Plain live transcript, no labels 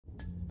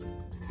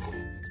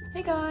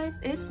Hey guys,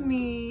 it's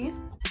me.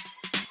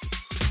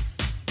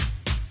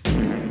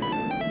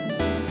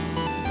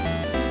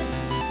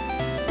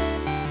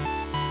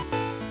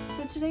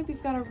 So today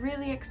we've got a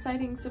really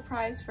exciting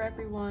surprise for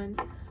everyone.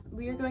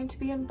 We are going to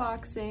be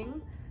unboxing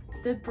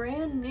the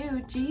brand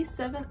new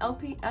G7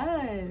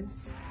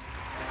 LPS.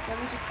 Let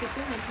me just get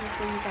them in here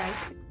for you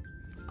guys.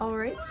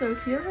 Alright, so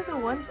here are the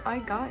ones I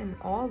got in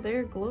all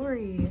their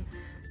glory.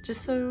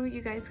 Just so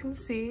you guys can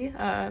see,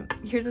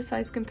 here's a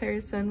size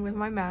comparison with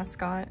my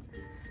mascot.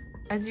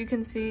 As you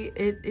can see,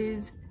 it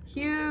is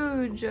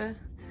huge.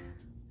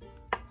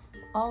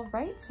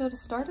 Alright, so to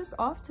start us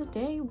off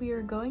today, we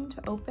are going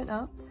to open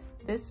up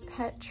this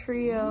pet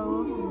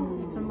trio.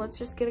 And let's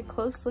just get a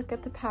close look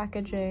at the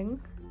packaging.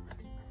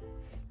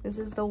 This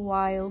is the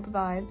Wild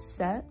Vibes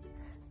set.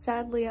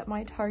 Sadly, at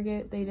my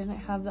Target, they didn't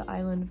have the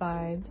Island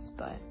Vibes,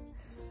 but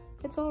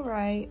it's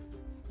alright.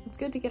 It's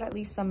good to get at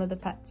least some of the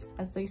pets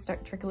as they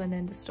start trickling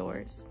into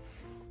stores.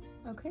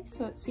 Okay,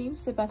 so it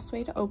seems the best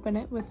way to open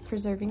it with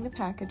preserving the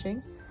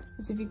packaging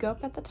is if you go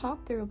up at the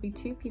top, there will be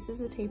 2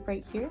 pieces of tape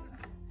right here,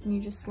 and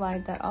you just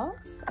slide that off,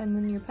 and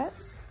then your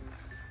pets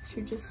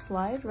should just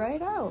slide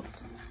right out.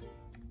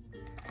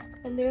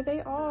 And there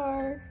they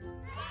are!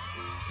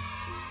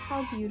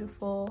 How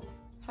beautiful,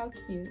 how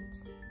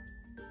cute.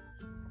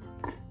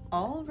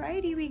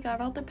 Alrighty, we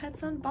got all the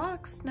pets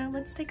unboxed. Now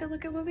let's take a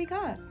look at what we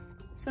got.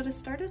 So to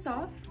start us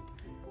off,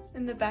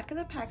 in the back of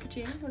the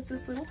packaging was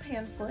this little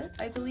pamphlet.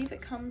 I believe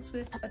it comes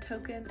with a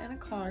token and a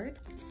card.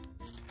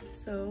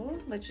 So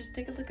let's just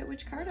take a look at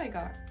which card I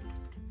got.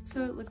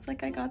 So it looks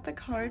like I got the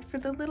card for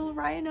the little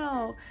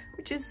rhino,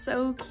 which is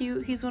so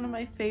cute. He's one of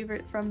my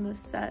favorite from this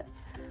set.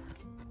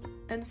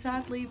 And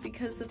sadly,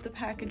 because of the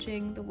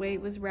packaging, the way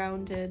it was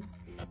rounded,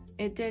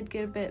 it did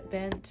get a bit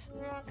bent,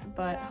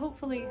 but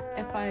hopefully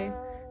if I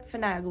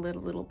finagle it a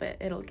little bit,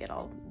 it'll get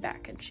all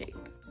back in shape.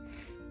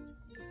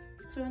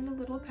 So in the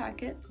little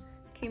packet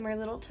came our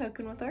little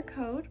token with our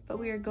code, but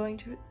we are going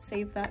to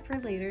save that for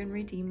later and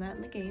redeem that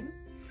in the game.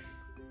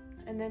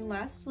 And then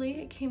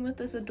lastly, it came with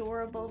this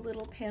adorable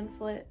little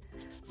pamphlet,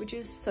 which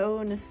is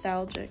so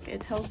nostalgic. It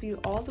tells you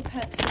all the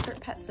different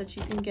pets that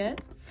you can get.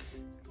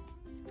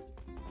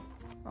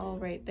 All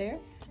right there.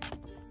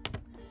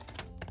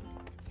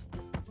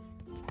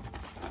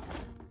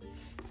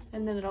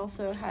 And then it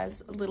also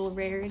has a little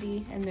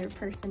rarity and their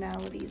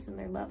personalities and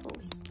their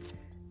levels,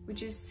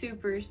 which is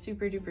super,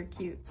 super duper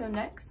cute. So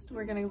next,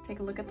 we're gonna take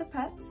a look at the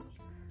pets.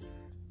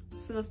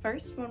 So the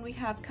first one we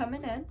have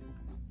coming in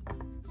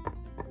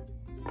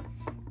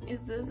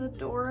is this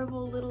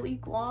adorable little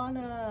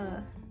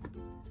iguana.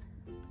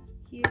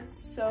 He is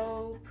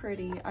so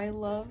pretty. I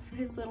love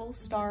his little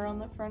star on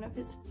the front of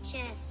his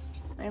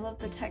chest. I love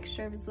the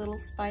texture of his little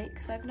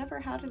spikes. I've never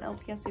had an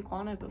LPS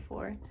iguana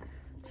before,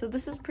 so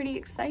this is pretty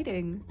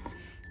exciting.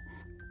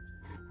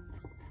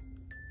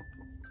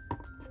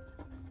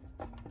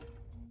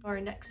 Our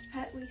next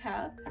pet we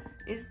have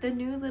is the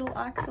new little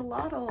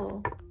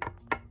axolotl.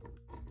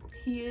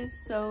 He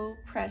is so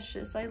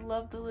precious. I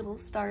love the little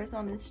stars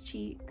on his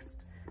cheeks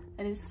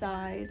and his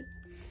side,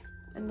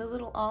 and the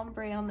little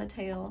ombre on the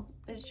tail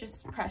is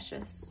just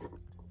precious.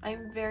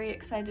 I'm very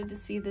excited to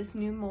see this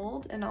new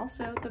mold, and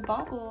also the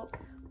bobble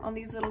on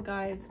these little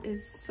guys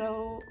is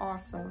so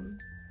awesome.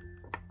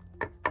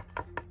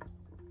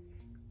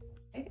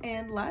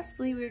 And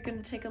lastly, we're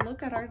going to take a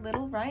look at our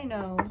little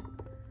rhino.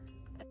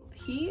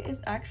 He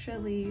is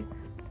actually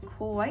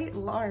quite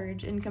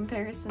large in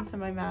comparison to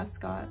my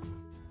mascot.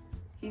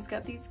 He's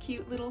got these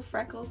cute little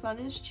freckles on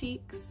his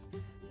cheeks,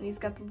 and he's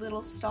got the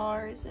little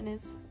stars in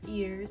his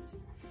ears,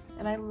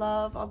 and I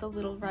love all the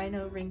little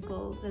rhino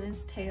wrinkles in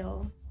his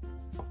tail.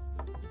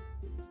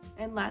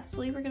 And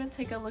lastly, we're going to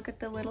take a look at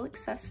the little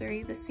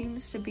accessory. This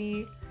seems to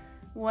be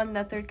one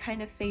that they're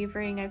kind of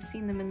favoring. I've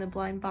seen them in the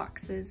blind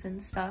boxes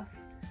and stuff.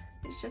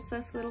 It's just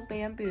this little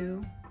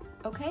bamboo.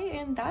 Okay,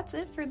 and that's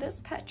it for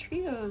this pet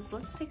trios.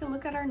 Let's take a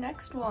look at our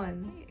next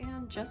one.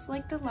 And just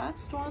like the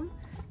last one,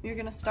 we're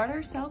gonna start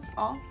ourselves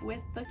off with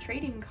the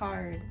trading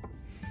card.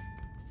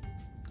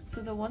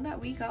 So the one that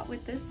we got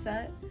with this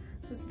set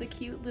was the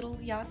cute little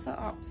Yasa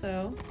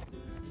Opso,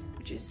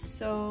 which is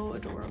so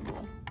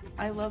adorable.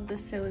 I love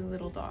this silly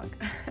little dog.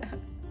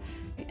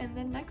 And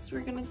then next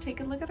we're gonna take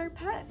a look at our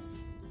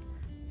pets.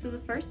 So the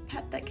first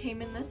pet that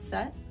came in this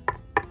set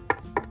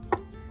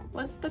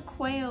was the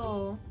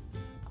quail.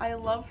 I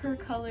love her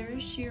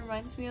colors. She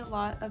reminds me a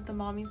lot of the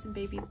Mommies and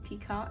Babies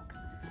peacock.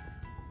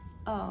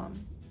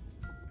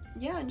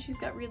 Yeah, and she's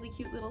got really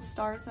cute little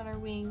stars on her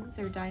wings,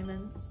 or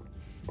diamonds.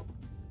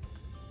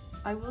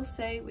 I will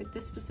say with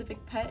this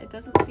specific pet, it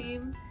doesn't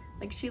seem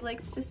like she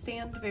likes to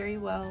stand very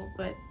well,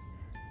 but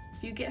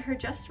if you get her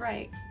just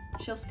right,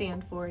 she'll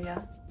stand for you.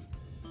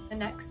 The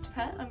next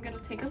pet I'm gonna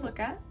take a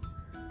look at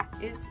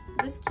is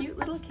this cute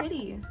little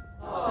kitty.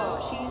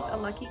 So she's a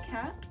lucky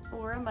cat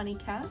or a money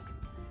cat,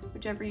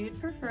 whichever you'd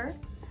prefer.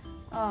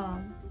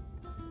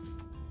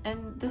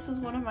 And this is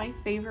one of my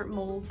favorite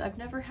molds. I've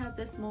never had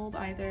this mold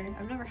either.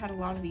 I've never had a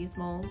lot of these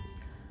molds.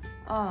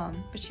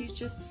 But she's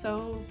just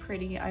so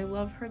pretty. I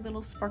love her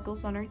little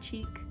sparkles on her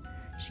cheek.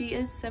 She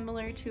is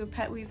similar to a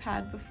pet we've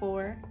had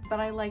before, but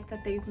I like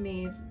that they've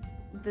made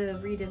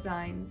the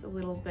redesigns a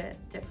little bit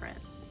different.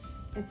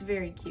 It's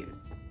very cute.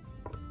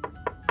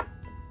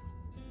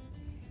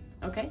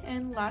 Okay,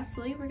 and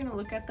lastly, we're gonna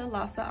look at the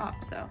Lhasa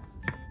Apso.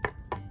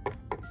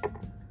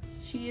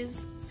 She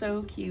is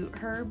so cute.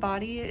 Her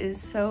body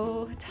is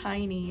so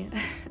tiny.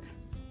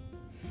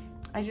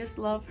 I just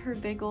love her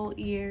big ol'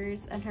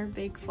 ears and her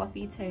big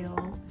fluffy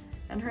tail,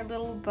 and her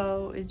little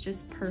bow is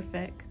just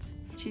perfect.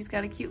 She's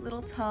got a cute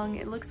little tongue.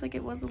 It looks like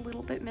it was a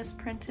little bit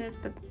misprinted,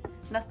 but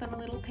nothing a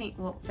little paint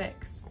won't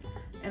fix.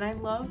 And I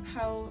love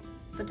how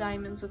the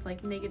diamonds with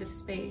like negative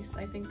space,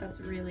 I think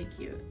that's really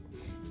cute.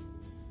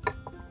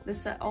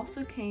 This set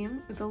also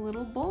came with a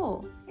little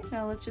bowl.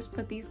 Now let's just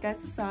put these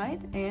guys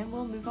aside and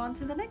we'll move on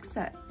to the next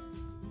set.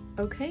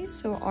 Okay,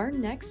 so our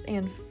next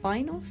and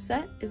final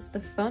set is the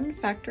Fun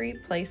Factory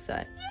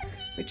playset,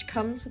 which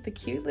comes with a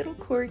cute little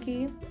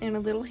corgi and a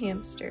little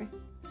hamster.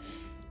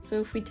 So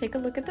if we take a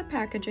look at the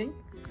packaging,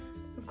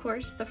 of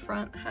course the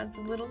front has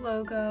the little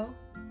logo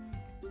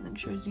and then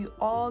shows you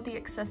all the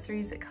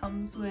accessories it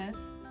comes with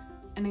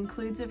and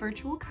includes a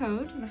virtual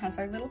code, and it has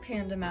our little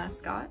panda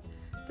mascot.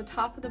 The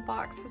top of the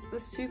box has the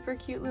super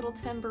cute little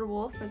timber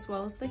wolf as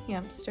well as the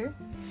hamster.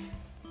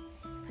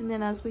 And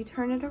then as we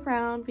turn it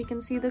around, we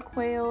can see the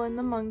quail and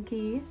the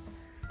monkey.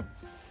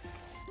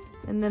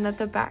 And then at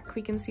the back,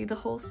 we can see the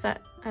whole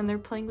set, and they're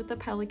playing with the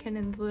pelican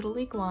and the little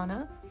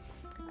iguana.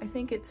 I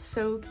think it's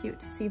so cute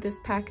to see this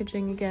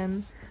packaging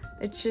again.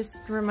 It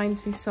just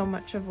reminds me so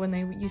much of when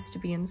they used to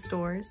be in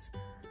stores.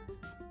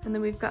 And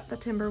then we've got the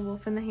timber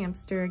wolf and the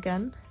hamster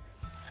again.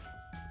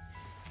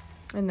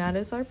 And that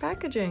is our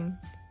packaging.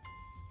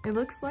 It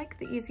looks like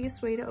the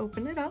easiest way to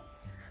open it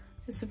up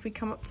is if we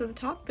come up to the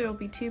top, there will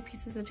be 2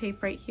 pieces of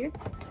tape right here.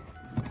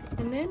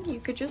 And then you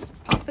could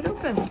just pop it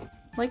open,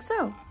 like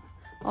so.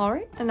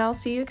 Alright, and I'll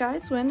see you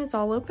guys when it's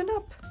all opened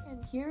up.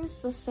 And here's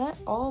the set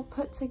all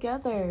put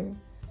together.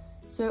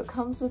 So it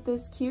comes with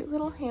this cute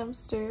little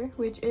hamster,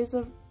 which is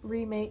a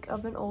remake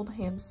of an old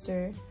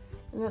hamster.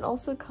 And it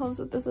also comes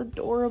with this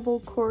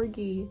adorable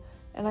corgi,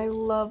 and I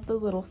love the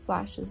little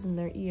flashes in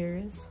their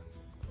ears.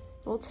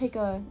 We'll take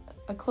a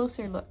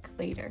closer look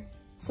later.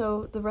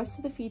 So the rest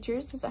of the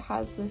features is it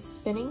has this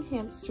spinning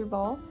hamster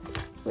ball,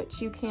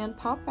 which you can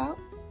pop out,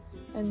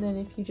 and then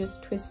if you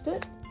just twist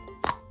it,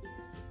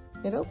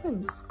 it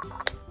opens.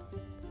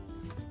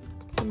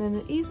 And then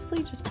it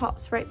easily just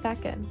pops right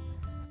back in.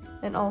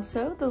 And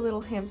also the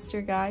little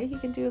hamster guy, he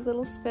can do a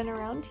little spin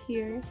around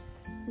here.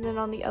 And then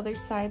on the other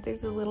side,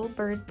 there's a little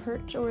bird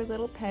perch or a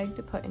little peg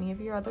to put any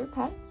of your other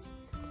pets.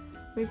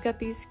 We've got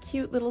these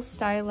cute little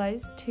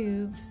stylized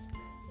tubes,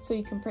 so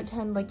you can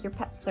pretend like your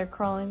pets are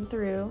crawling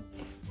through.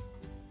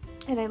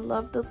 And I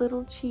love the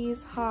little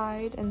cheese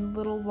hide and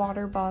little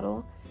water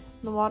bottle.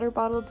 The water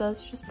bottle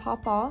does just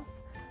pop off.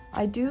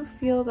 I do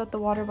feel that the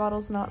water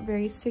bottle's not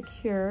very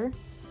secure,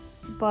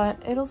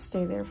 but it'll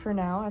stay there for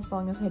now as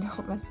long as I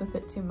don't mess with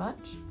it too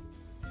much.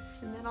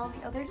 And then on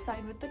the other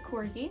side with the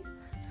corgi,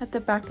 at the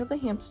back of the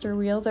hamster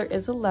wheel there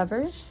is a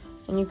lever,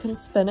 and you can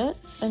spin it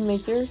and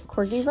make your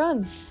corgi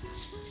run.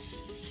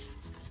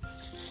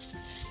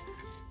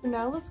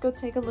 Now let's go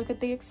take a look at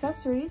the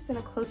accessories and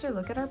a closer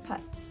look at our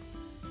pets.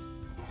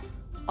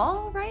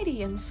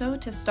 Alrighty, and so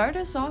to start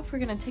us off, we're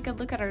gonna take a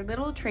look at our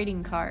little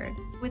trading card.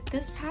 With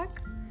this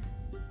pack,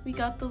 we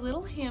got the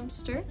little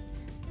hamster.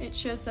 It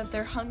shows that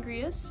they're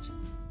hungriest,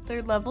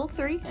 they're level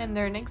 3, and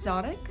they're an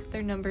exotic.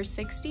 They're number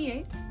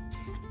 68.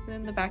 And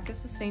then the back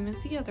is the same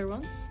as the other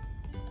ones.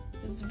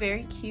 It's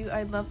very cute.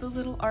 I love the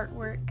little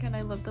artwork, and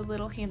I love the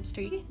little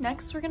hamster.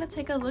 Next, we're gonna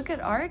take a look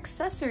at our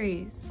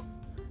accessories.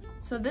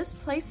 So this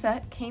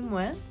playset came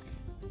with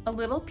a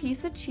little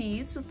piece of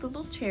cheese with a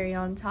little cherry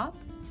on top,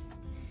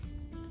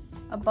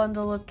 a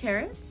bundle of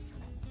carrots,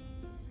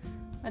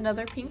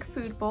 another pink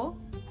food bowl,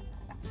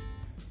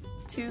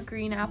 2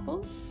 green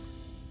apples,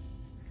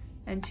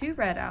 and 2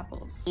 red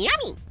apples.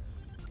 Yummy!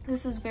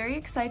 This is very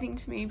exciting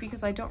to me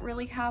because I don't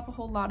really have a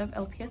whole lot of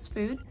LPS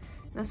food,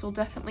 and this will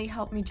definitely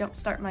help me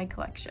jumpstart my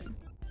collection.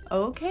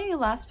 Okay,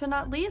 last but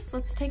not least,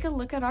 let's take a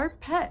look at our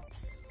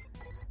pets.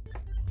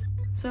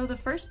 So the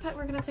first pet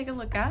we're gonna take a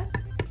look at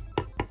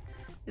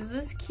is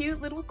this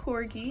cute little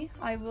corgi.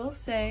 I will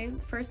say,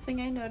 first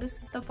thing I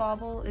noticed is the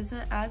bobble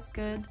isn't as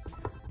good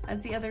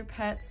as the other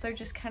pets. They're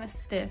just kind of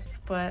stiff,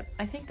 but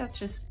I think that's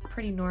just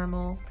pretty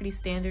normal, pretty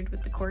standard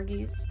with the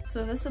corgis.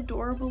 So this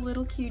adorable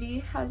little cutie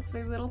has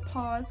their little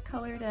paws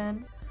colored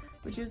in,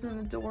 which is an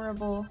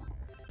adorable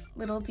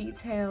little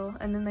detail.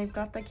 And then they've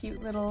got the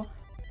cute little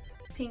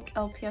pink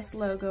LPS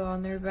logo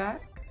on their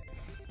back,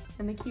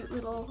 and the cute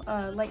little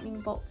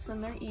lightning bolts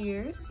in their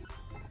ears.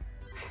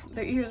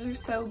 Their ears are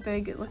so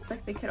big, it looks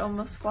like they could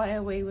almost fly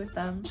away with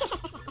them.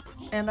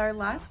 And our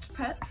last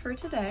pet for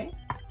today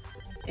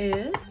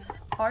is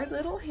our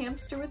little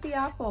hamster with the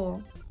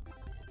apple.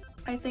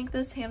 I think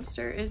this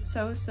hamster is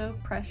so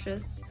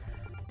precious.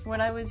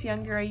 When I was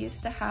younger, I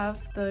used to have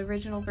the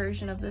original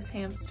version of this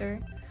hamster,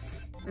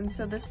 and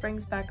so this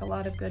brings back a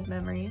lot of good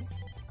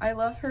memories. I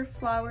love her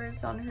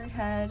flowers on her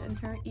head and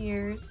her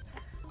ears,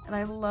 and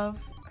I love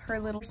her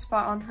little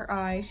spot on her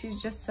eye.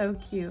 She's just so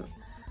cute.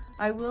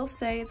 I will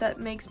say that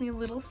makes me a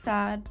little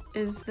sad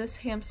is this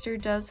hamster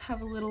does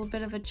have a little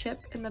bit of a chip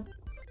in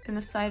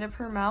the side of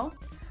her mouth.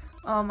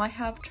 I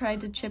have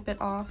tried to chip it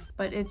off,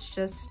 but it's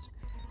just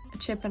a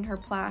chip in her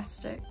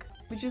plastic,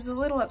 which is a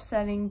little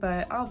upsetting,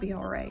 but I'll be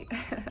alright.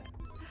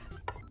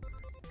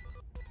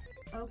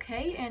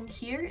 Okay, and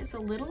here is a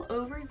little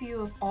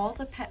overview of all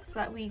the pets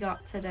that we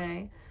got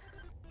today.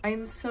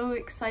 I'm so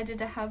excited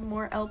to have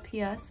more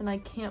LPS, and I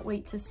can't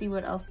wait to see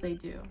what else they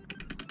do.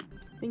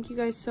 Thank you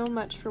guys so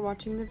much for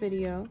watching the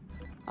video.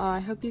 I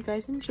hope you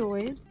guys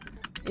enjoyed.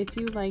 If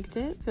you liked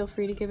it, feel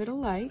free to give it a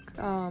like.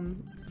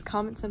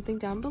 Comment something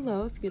down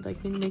below if you'd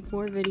like me to make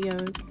more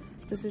videos.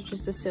 This was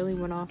just a silly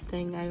one-off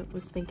thing I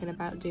was thinking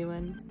about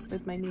doing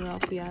with my new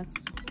LPS.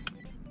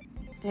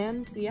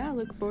 And yeah,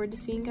 look forward to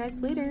seeing you guys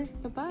later.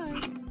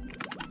 Bye-bye!